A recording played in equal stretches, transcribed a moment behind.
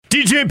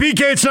DJ and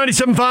PK, it's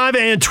 97.5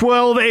 and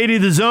 1280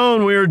 The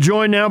Zone. We are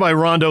joined now by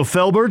Rondo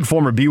Fehlberg,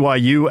 former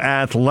BYU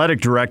athletic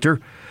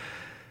director.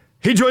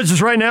 He joins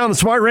us right now on the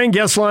Smart Rain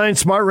guest line.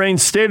 Smart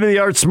Rain's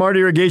state-of-the-art smart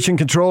irrigation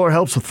controller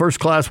helps with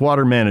first-class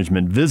water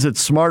management. Visit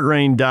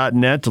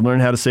smartrain.net to learn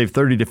how to save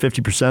 30 to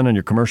 50% on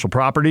your commercial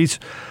properties,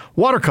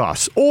 water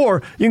costs,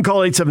 or you can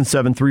call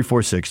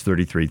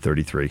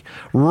 877-346-3333.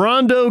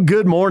 Rondo,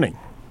 good morning.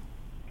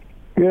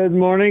 Good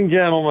morning,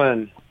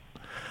 gentlemen.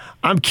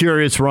 I'm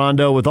curious,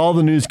 Rondo, with all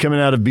the news coming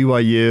out of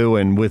BYU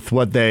and with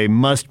what they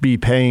must be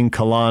paying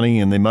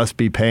Kalani and they must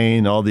be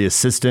paying all the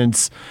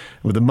assistants,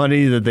 with the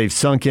money that they've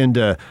sunk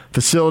into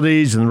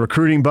facilities and the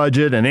recruiting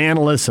budget and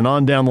analysts and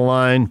on down the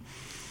line,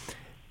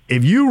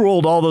 if you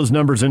rolled all those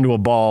numbers into a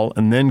ball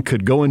and then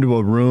could go into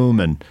a room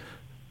and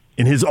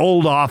in his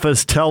old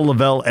office tell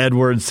Lavelle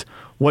Edwards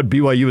what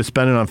BYU is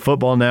spending on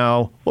football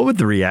now, what would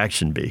the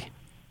reaction be?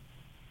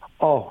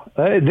 Oh,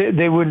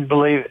 they wouldn't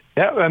believe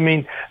it. I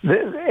mean,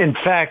 in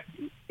fact,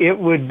 it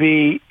would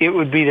be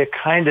the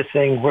kind of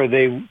thing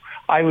where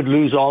I would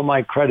lose all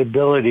my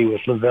credibility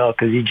with Lavelle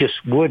because he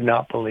just would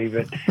not believe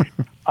it.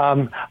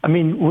 I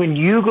mean, when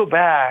you go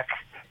back,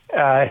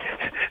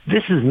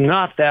 this is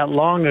not that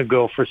long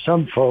ago for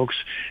some folks.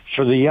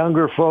 For the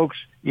younger folks,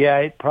 yeah,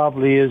 it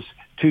probably is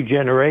 2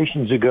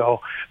 generations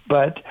ago.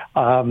 But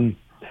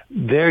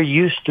there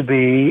used to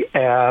be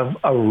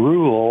a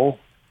rule.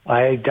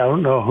 I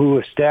don't know who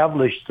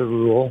established the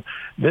rule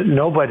that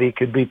nobody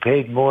could be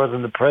paid more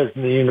than the president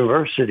of the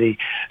university.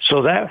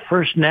 So that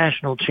first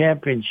national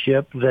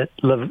championship when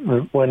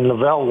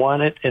Lavelle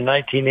won it in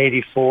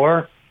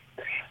 1984,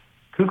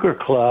 Cougar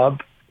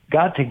Club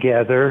got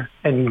together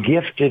and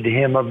gifted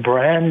him a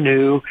brand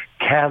new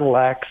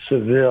Cadillac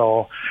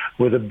Seville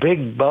with a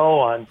big bow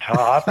on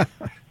top.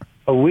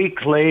 A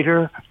week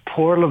later,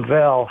 poor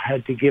Lavelle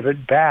had to give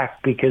it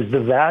back because the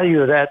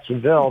value of that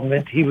Seville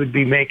meant he would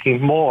be making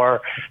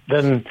more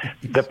than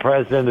the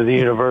president of the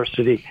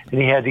university,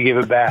 and he had to give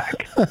it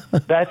back.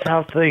 That's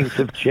how things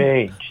have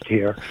changed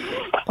here.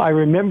 I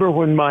remember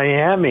when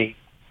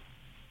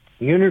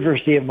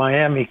University of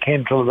Miami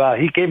came to Lavelle,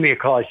 he gave me a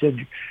call. I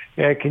said,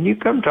 yeah, can you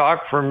come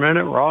talk for a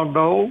minute,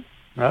 Rondo?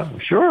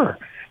 Sure.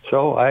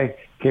 So I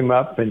came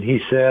up, and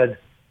he said,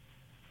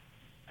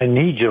 I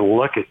need you to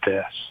look at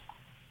this.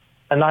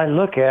 And I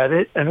look at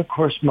it, and of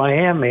course,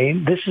 Miami,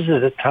 this is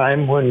at a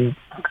time when,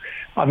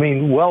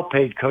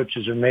 well-paid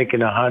coaches are making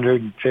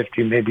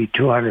 150, maybe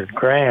 200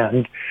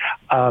 grand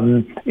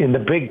in the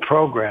big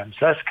programs.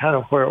 That's kind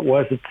of where it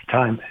was at the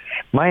time.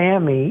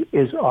 Miami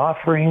is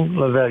offering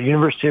Lavelle,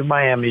 University of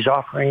Miami is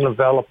offering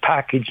Lavelle a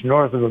package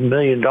north of $1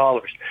 million.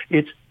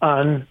 It's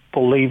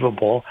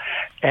unbelievable.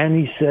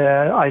 And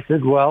I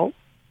said, well,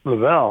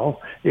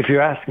 Lavelle, if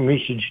you're asking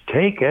me, should you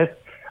take it?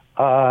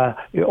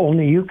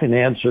 Only you can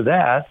answer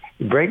that.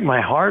 You break my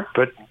heart,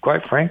 but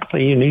quite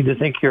frankly, you need to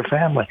think of your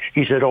family.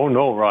 He said, oh,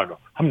 no, Rondo,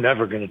 I'm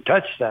never going to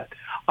touch that.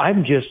 I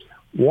just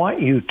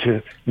want you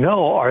to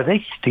know, are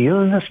they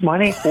stealing this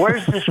money?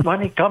 Where's this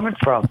money coming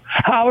from?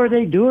 How are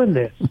they doing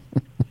this?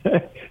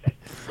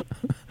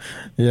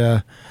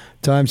 Yeah,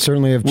 times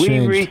certainly have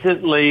changed. We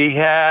recently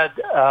had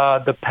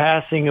the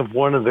passing of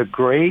one of the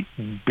great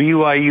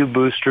BYU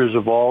boosters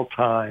of all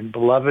time,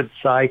 beloved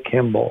Cy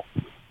Kimball.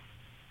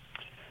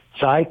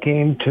 Cy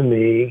came to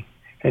me,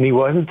 and he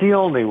wasn't the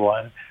only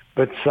one,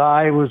 but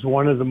Cy was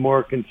one of the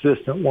more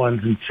consistent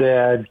ones and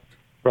said,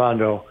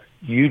 Rondo,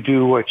 you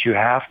do what you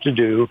have to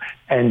do,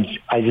 and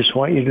I just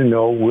want you to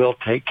know we'll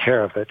take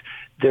care of it.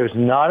 There's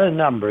not a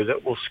number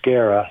that will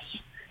scare us.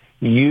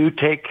 You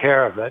take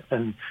care of it.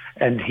 And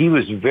he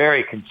was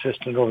very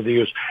consistent over the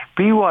years.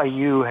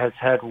 BYU has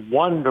had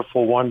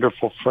wonderful,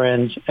 wonderful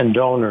friends and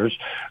donors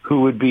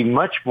who would be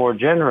much more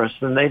generous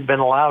than they've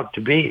been allowed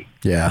to be.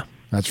 Yeah,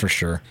 that's for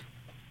sure.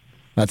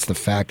 That's the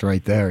fact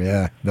right there,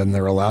 yeah, than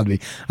they're allowed to be.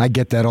 I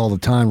get that all the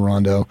time,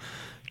 Rondo.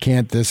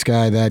 Can't this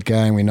guy, that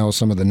guy, and we know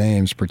some of the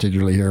names,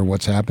 particularly here,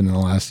 what's happened in the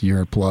last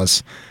year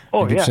plus.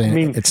 Oh, yeah.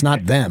 Saying, it's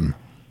not them.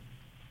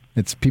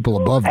 It's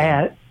people above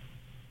them.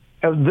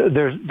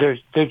 There's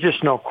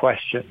just no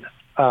question.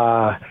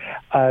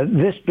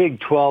 This Big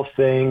 12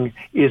 thing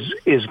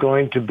is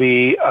going to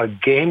be a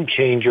game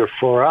changer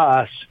for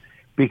us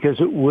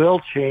because it will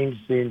change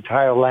the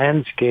entire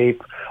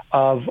landscape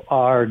of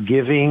our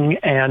giving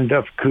and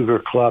of Cougar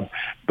Club.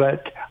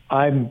 But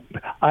I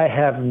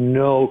have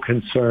no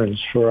concerns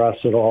for us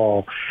at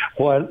all.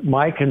 What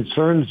my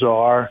concerns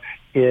are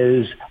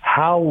is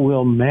how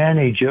we'll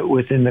manage it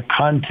within the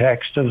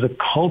context of the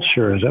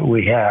culture that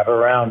we have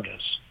around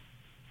us.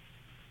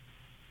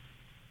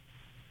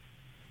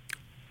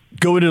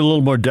 Go into a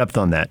little more depth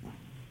on that.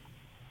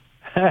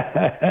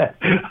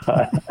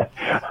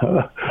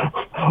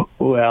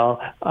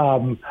 Well,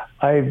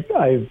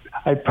 I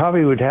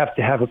probably would have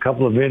to have a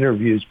couple of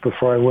interviews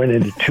before I went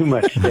into too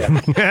much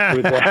depth with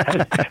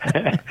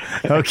that.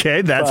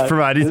 Okay, that's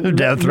providing some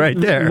depth right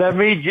there.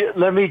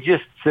 Let me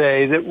just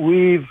say that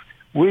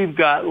we've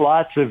got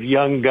lots of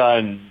young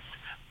guns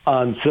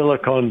on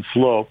Silicon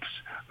Slopes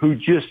who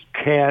just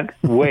can't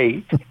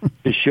wait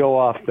to show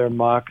off their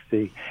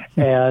moxie.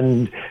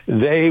 And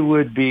they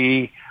would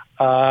be,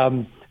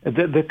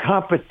 the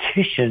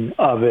competition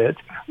of it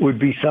would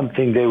be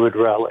something they would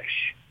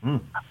relish.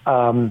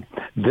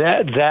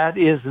 That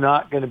is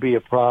not going to be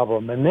a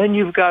problem. And then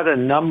you've got a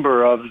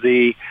number of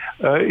the,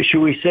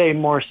 should we say,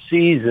 more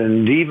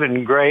seasoned,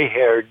 even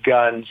gray-haired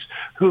guns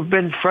who've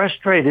been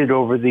frustrated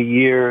over the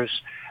years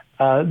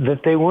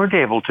that they weren't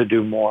able to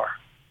do more,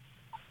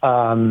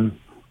 and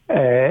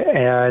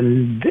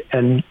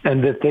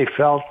that they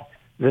felt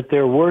that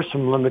there were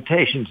some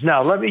limitations.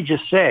 Now, let me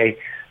just say,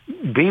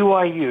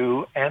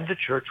 BYU and the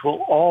church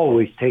will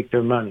always take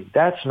their money.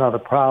 That's not a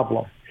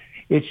problem.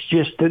 It's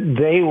just that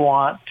they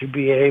want to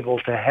be able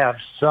to have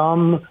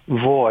some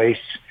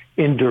voice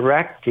in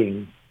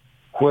directing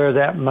where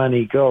that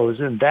money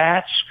goes. And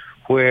that's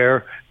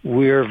where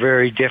we're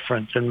very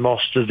different than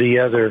most of the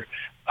other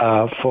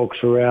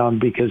folks around,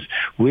 because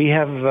we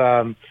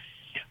have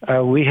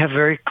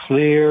very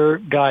clear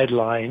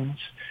guidelines.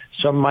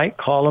 Some might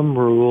call them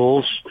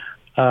rules,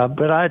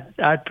 but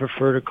I'd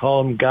prefer to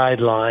call them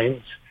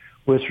guidelines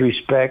with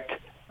respect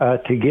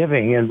to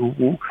giving.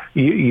 And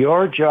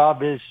your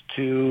job is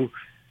to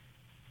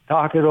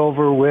talk it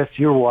over with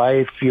your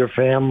wife, your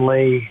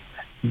family,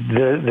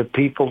 the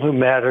people who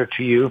matter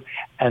to you,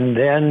 and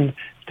then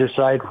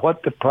decide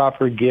what the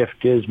proper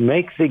gift is.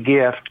 Make the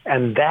gift,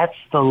 and that's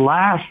the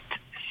last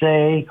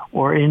say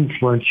or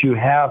influence you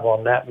have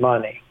on that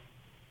money.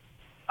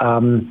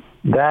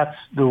 That's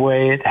the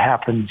way it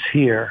happens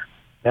here.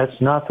 That's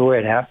not the way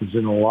it happens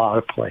in a lot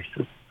of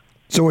places.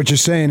 So what you're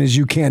saying is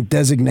you can't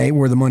designate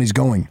where the money's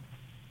going?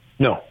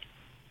 No.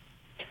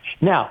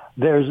 Now,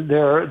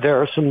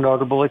 there are some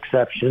notable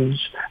exceptions.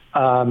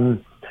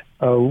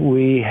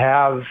 We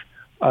have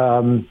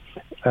the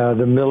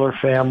Miller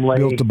family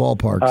built the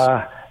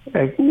ballparks.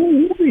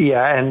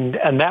 Yeah,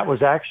 and that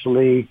was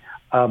actually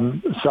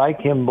Cy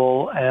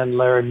Kimball and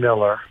Larry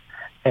Miller,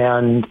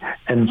 and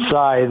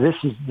Cy. This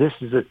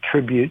is a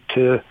tribute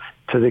to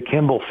the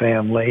Kimball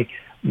family,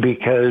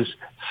 because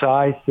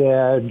Cy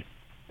said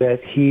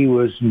that he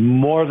was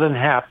more than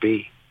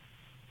happy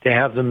to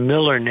have the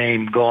Miller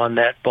name go on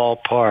that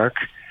ballpark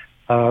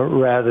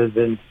rather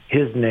than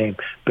his name.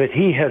 But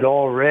he had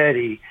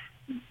already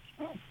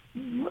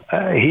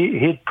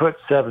he'd put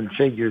seven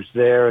figures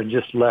there and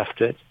just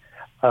left it,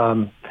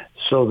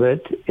 so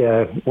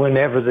that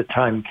whenever the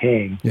time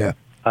came,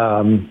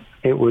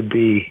 it would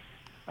be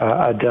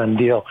a done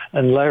deal.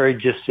 And Larry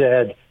just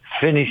said,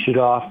 finish it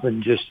off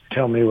and just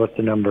tell me what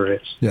the number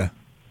is. Yeah.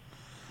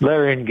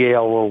 Larry and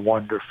Gail were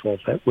wonderful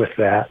with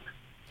that.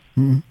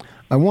 Mm-hmm.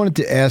 I wanted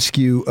to ask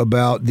you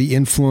about the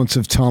influence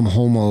of Tom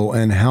Holmoe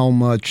and how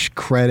much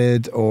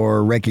credit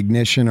or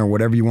recognition or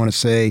whatever you want to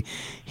say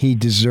he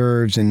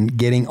deserves in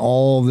getting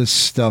all this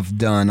stuff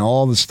done,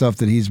 all the stuff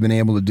that he's been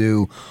able to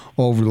do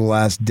over the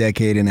last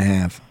decade and a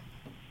half.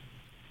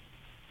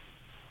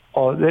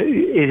 Oh,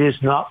 it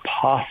is not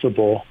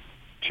possible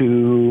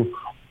to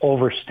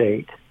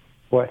overstate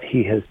what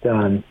he has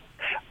done.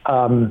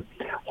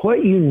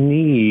 What you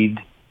need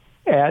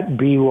at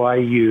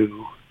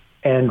BYU,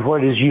 and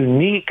what is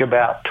unique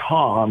about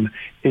Tom,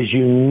 is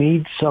you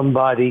need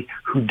somebody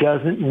who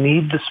doesn't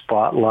need the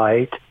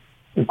spotlight,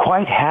 and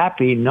quite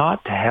happy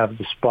not to have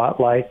the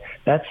spotlight.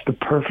 That's the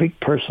perfect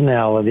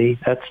personality.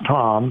 That's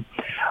Tom.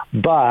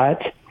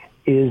 But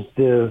is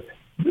the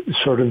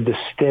sort of the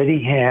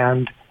steady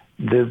hand,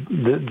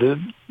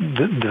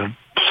 the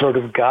sort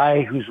of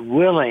guy who's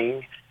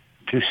willing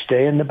to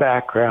stay in the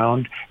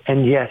background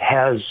and yet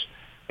has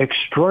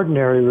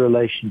extraordinary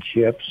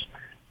relationships,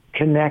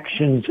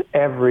 connections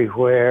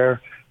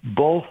everywhere,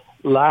 both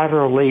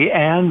laterally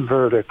and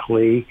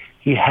vertically.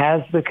 He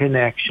has the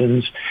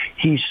connections.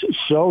 He's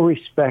so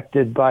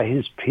respected by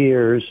his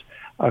peers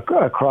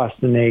across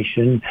the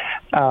nation.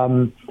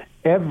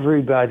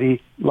 Everybody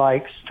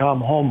likes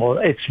Tom Holmoe.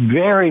 It's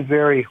very,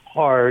 very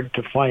hard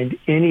to find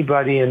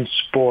anybody in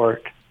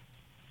sport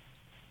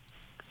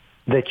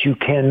that you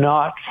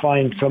cannot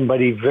find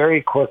somebody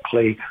very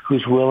quickly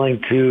who's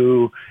willing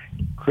to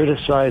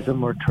criticize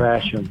him or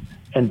trash him.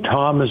 And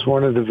Tom is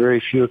one of the very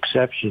few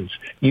exceptions.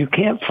 You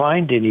can't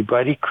find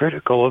anybody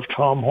critical of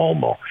Tom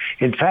Holmoe.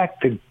 In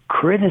fact, the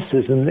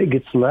criticism that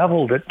gets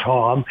leveled at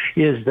Tom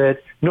is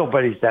that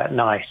nobody's that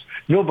nice,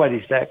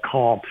 nobody's that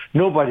calm,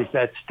 nobody's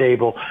that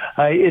stable.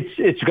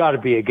 It's got to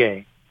be a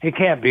game. It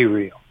can't be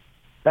real.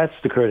 That's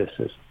the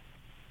criticism.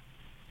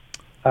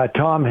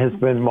 Tom has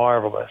been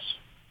marvelous.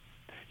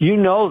 You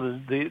know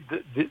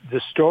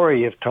the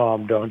story of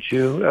Tom, don't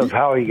you, of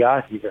how he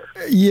got here?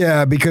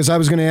 Yeah, because I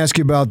was going to ask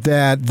you about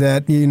that.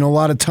 That, you know, a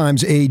lot of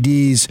times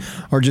ADs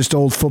are just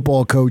old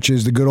football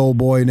coaches, the good old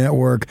boy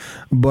network.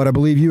 But I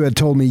believe you had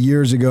told me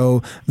years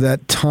ago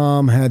that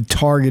Tom had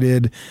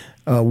targeted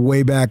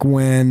way back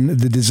when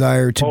the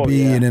desire to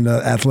be in an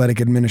athletic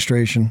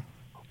administration.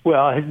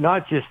 Well,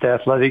 not just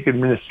athletic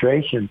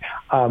administration.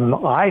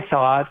 I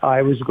thought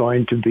I was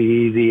going to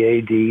be the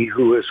AD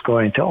who was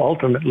going to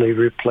ultimately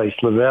replace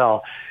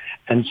Lavelle.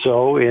 And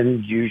so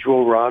in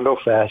usual Rondo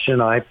fashion,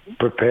 I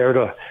prepared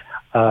a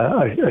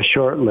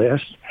short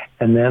list.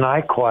 And then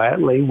I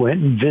quietly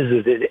went and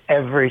visited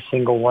every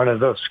single one of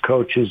those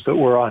coaches that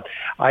were on.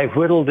 I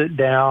whittled it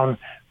down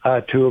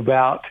to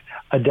about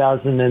a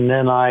dozen, and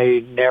then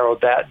I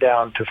narrowed that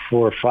down to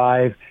 4 or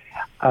 5.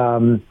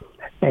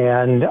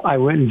 And I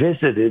went and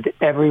visited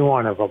every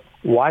one of them,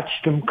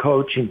 watched them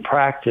coach in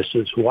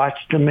practices,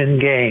 watched them in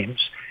games,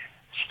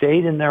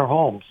 stayed in their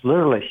homes,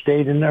 literally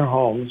stayed in their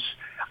homes,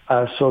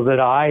 so that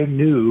I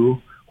knew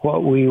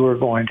what we were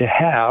going to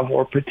have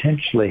or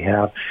potentially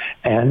have.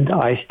 And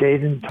I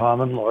stayed in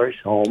Tom and Lori's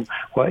home.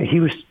 Well, he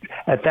was,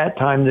 at that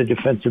time, the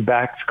defensive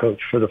backs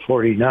coach for the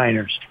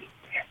 49ers.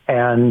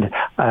 And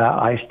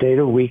I stayed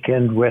a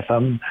weekend with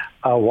him,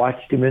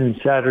 watched him in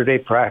Saturday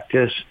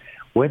practice,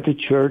 went to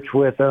church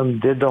with him,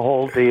 did the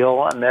whole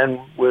deal, and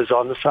then was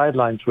on the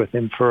sidelines with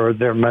him for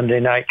their Monday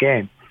night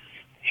game.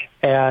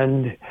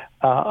 And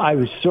I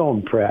was so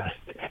impressed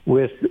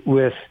with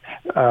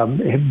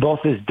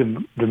both his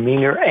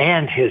demeanor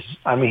and his.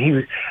 I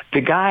mean,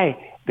 the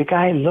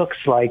guy looks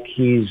like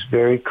he's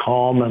very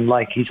calm and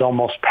like he's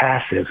almost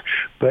passive.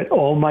 But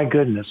oh my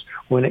goodness,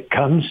 when it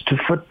comes to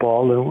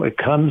football and when it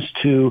comes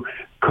to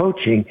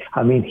coaching,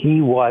 I mean,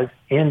 he was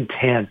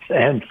intense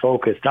and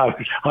focused.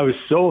 I was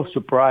so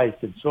surprised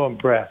and so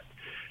impressed.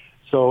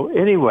 So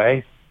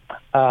anyway,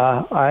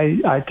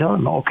 I tell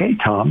him, okay,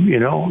 Tom,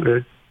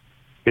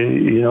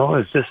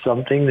 is this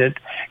something that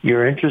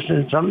you're interested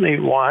in, something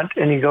you want?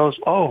 And he goes,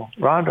 oh,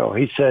 Rondo,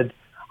 he said,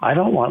 I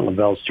don't want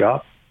Lavell's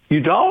job.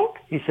 You don't?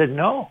 He said,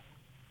 no.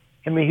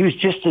 I mean, he was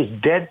just as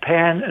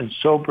deadpan and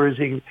sober as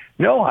he,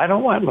 no, I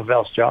don't want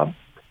Lavell's job.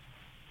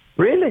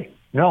 Really?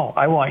 No,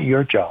 I want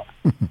your job.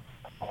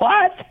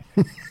 What?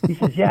 He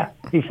says, yeah.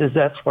 He says,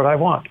 that's what I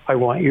want. I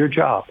want your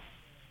job.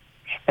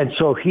 And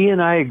so he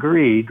and I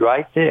agreed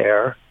right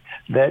there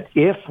that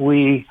if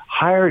we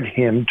hired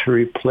him to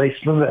replace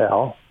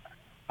Lavelle,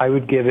 I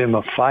would give him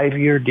a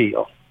 5-year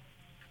deal.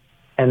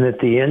 And at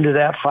the end of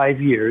that 5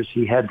 years,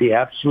 he had the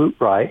absolute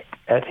right,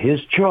 at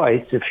his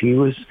choice, if he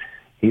was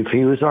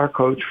our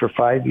coach for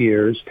 5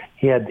 years,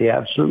 he had the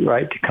absolute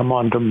right to come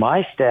onto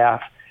my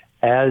staff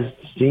as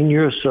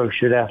senior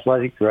associate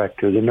athletic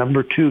director, the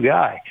number 2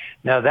 guy.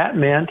 Now, that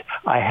meant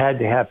I had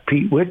to have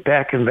Pete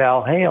Whitbeck and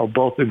Val Hale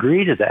both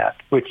agree to that,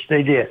 which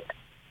they did,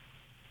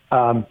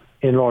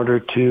 in order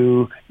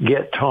to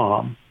get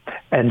Tom.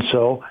 And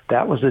so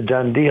that was a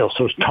done deal.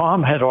 So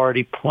Tom had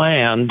already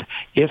planned,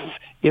 if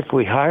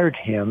we hired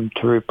him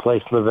to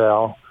replace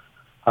Lavelle,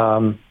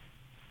 to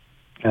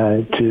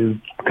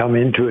come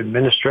into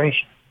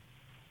administration.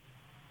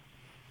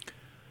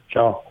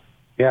 So,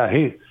 yeah,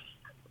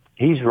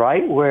 he's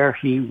right where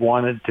he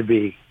wanted to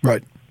be.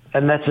 Right.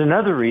 And that's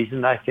another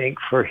reason, I think,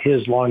 for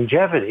his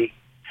longevity.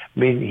 I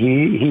mean,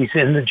 he's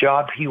in the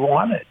job he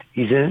wanted.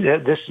 He's in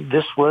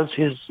this was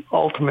his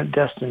ultimate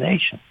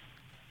destination.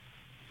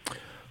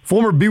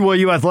 Former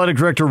BYU Athletic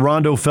Director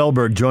Rondo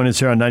Fehlberg joined us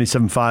here on 97.5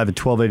 at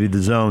 1280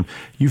 The Zone.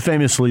 You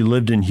famously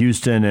lived in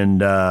Houston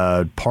and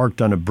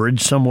parked on a bridge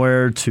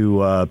somewhere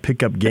to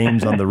pick up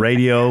games on the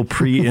radio,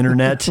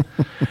 pre-internet.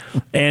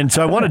 And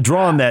so I want to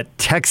draw on that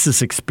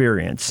Texas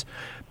experience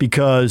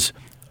because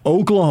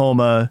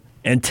Oklahoma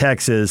and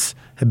Texas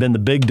have been the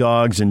big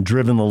dogs and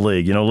driven the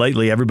league. You know,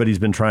 lately everybody's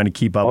been trying to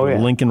keep up with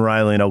Lincoln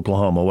Riley in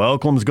Oklahoma. Well,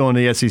 Oklahoma's going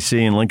to the SEC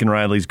and Lincoln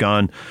Riley's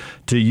gone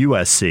to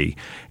USC.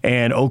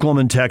 And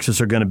Oklahoma and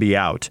Texas are going to be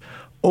out.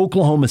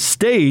 Oklahoma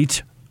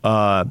State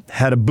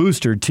had a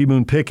booster,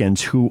 T-Boone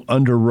Pickens, who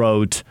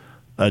underwrote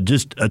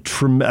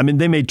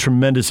they made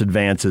tremendous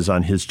advances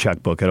on his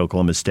checkbook at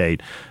Oklahoma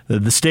State.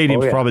 The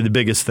stadium's probably the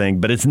biggest thing,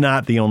 but it's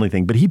not the only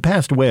thing. But he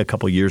passed away a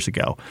couple years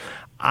ago.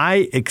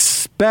 I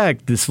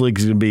expect this league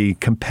is going to be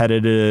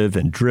competitive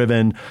and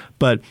driven,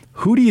 but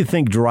who do you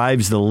think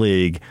drives the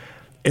league?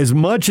 As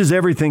much as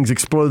everything's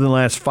exploded in the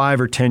last 5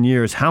 or 10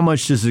 years, how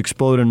much does it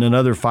explode in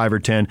another 5 or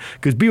 10?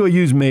 Because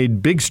BYU's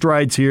made big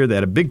strides here. They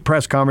had a big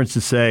press conference to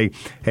say,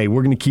 hey,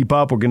 we're going to keep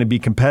up. We're going to be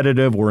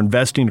competitive. We're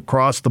investing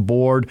across the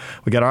board.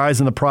 We got our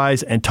eyes on the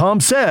prize. And Tom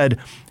said,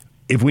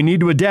 if we need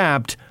to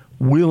adapt,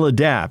 we'll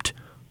adapt.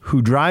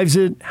 Who drives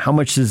it? How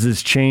much does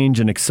this change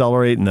and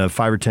accelerate in the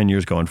 5 or 10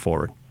 years going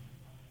forward?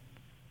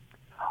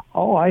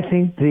 Oh, I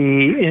think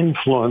the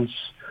influence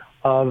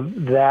of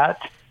that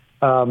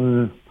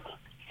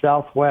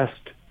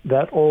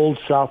that old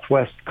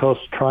Southwest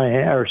Coast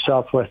Triangle or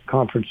Southwest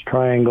Conference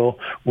Triangle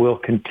will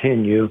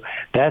continue.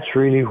 That's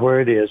really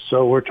where it is.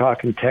 So we're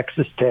talking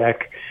Texas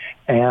Tech,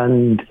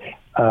 and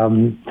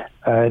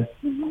I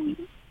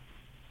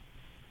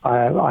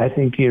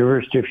think the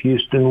University of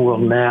Houston will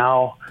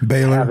now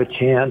have a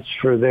chance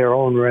for their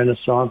own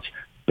renaissance.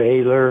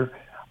 Baylor,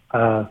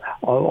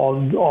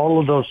 all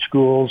of those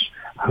schools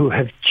who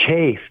have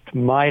chafed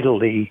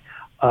mightily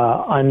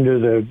under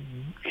the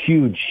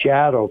huge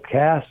shadow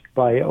cast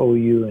by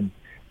OU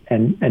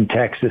and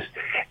Texas.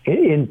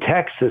 In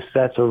Texas,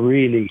 that's a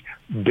really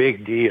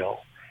big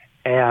deal,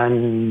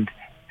 and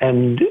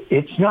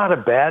it's not a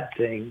bad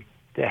thing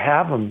to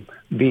have them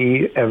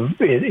be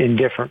in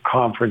different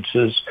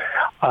conferences.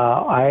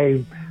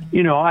 I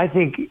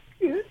think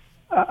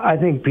I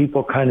think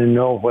people kind of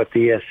know what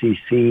the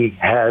SEC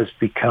has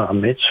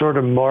become. It's sort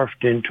of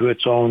morphed into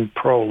its own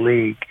pro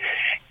league.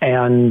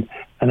 And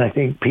I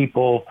think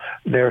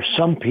there are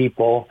some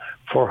people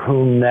for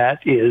whom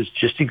that is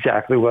just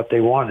exactly what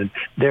they wanted.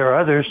 There are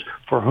others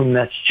for whom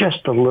that's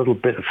just a little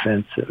bit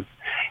offensive.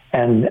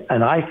 And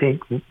I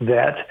think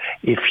that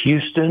if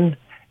Houston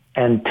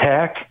and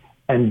Tech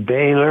and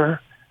Baylor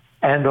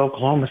and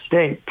Oklahoma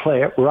State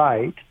play it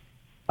right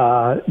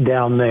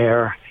down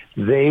there,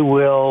 they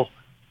will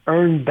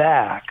earn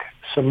back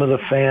some of the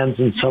fans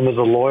and some of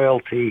the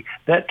loyalty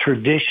that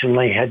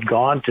traditionally had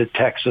gone to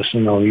Texas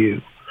and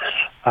OU.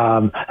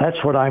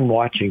 That's what I'm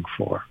watching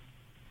for.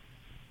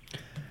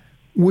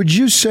 Would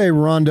you say,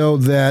 Rondo,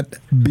 that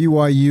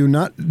BYU,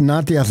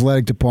 not the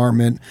athletic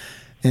department,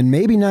 and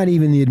maybe not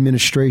even the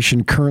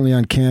administration currently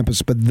on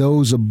campus, but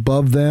those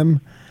above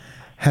them,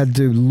 had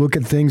to look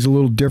at things a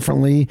little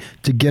differently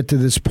to get to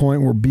this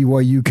point where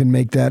BYU can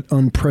make that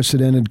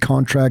unprecedented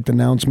contract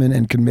announcement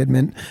and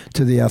commitment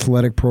to the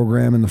athletic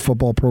program and the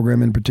football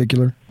program in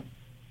particular?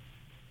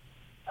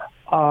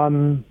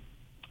 Well,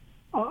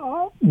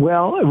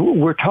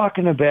 we're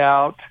talking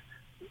about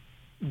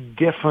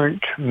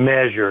different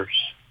measures.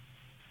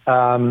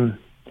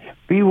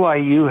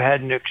 BYU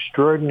had an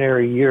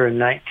extraordinary year in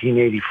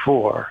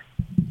 1984.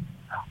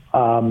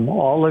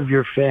 All of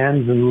your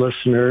fans and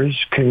listeners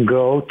can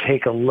go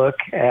take a look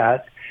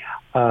at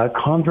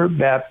convert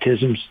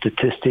baptism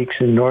statistics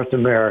in North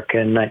America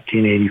in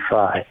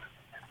 1985.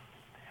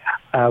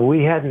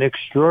 We had an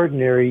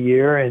extraordinary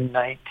year in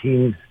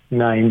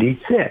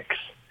 1996.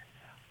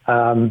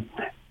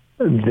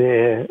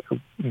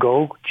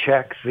 Go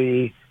check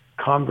the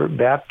convert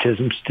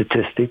baptism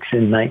statistics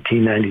in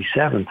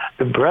 1997.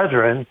 The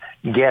brethren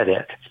get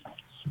it.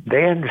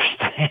 They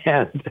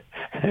understand.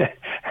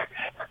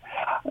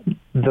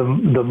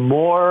 The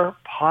more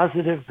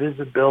positive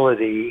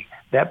visibility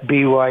that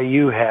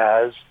BYU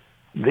has,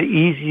 the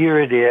easier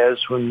it is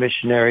when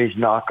missionaries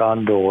knock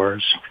on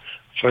doors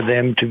for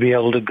them to be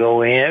able to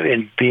go in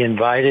and be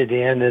invited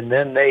in, and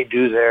then they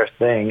do their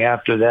thing.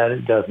 After that,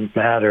 it doesn't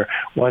matter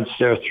once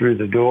they're through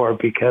the door,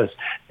 because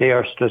they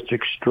are such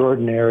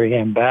extraordinary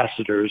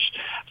ambassadors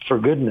for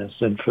goodness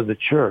and for the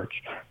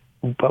church.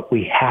 But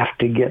we have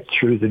to get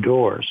through the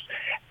doors.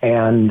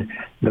 And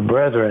the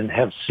brethren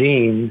have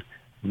seen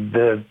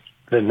the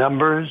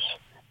numbers,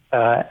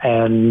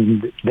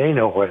 and they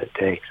know what it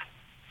takes.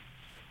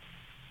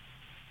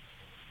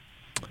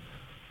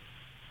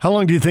 How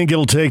long do you think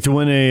it'll take to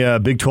win a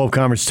Big 12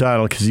 conference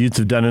title? Because the Utes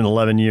have done it in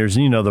 11 years,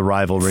 and you know the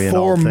rivalry and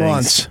all things. 4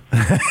 months.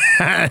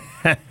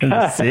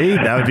 See,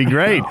 that would be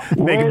great.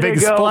 Make a big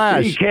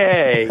splash.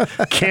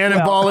 PK.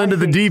 Cannonball into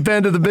the deep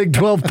end of the Big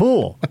 12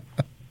 pool.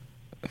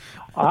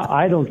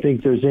 I don't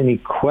think there's any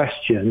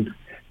question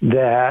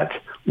that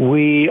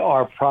we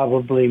are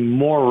probably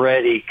more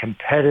ready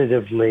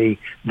competitively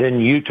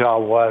than Utah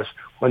was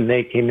when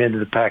they came into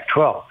the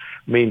Pac-12.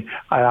 I mean,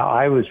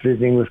 I was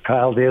visiting with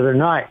Kyle the other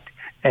night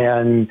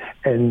and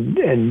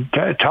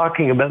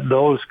talking about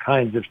those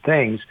kinds of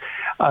things.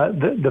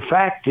 The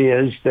fact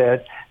is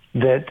that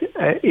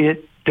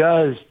it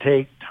does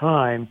take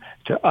time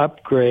to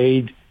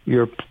upgrade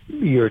your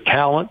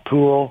talent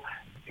pool,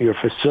 your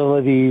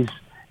facilities,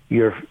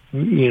 just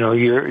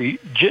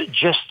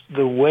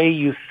the way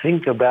you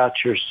think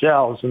about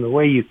yourselves and the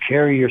way you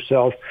carry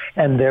yourself,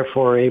 and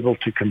therefore able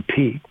to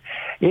compete.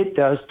 It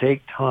does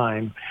take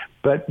time,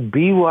 but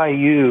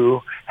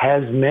BYU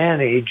has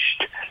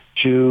managed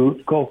to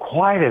go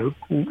quite a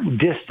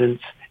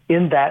distance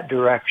in that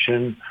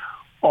direction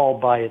all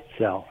by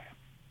itself.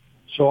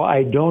 So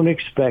I don't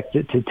expect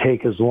it to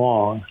take as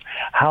long.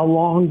 How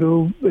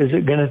long is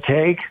it going to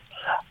take?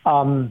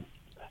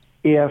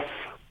 If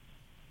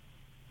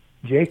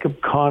Jacob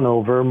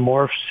Conover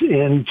morphs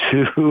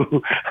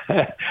into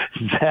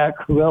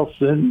Zach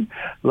Wilson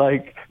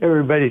like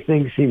everybody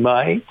thinks he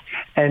might,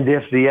 and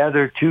if the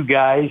other two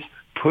guys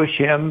push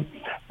him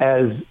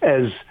as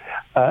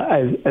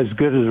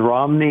good as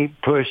Romney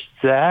pushed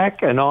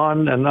Zach, and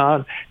on, and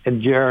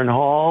Jaron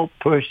Hall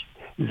pushed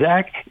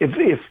Zach,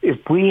 if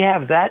we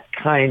have that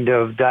kind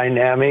of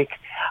dynamic,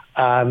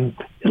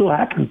 it'll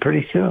happen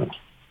pretty soon.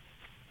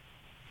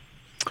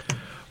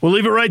 We'll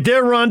leave it right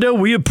there, Rondo.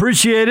 We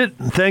appreciate it.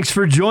 Thanks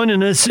for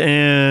joining us,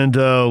 and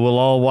we'll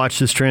all watch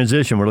this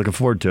transition. We're looking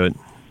forward to it.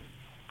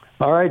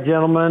 All right,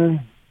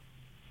 gentlemen.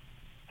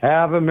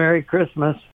 Have a Merry Christmas.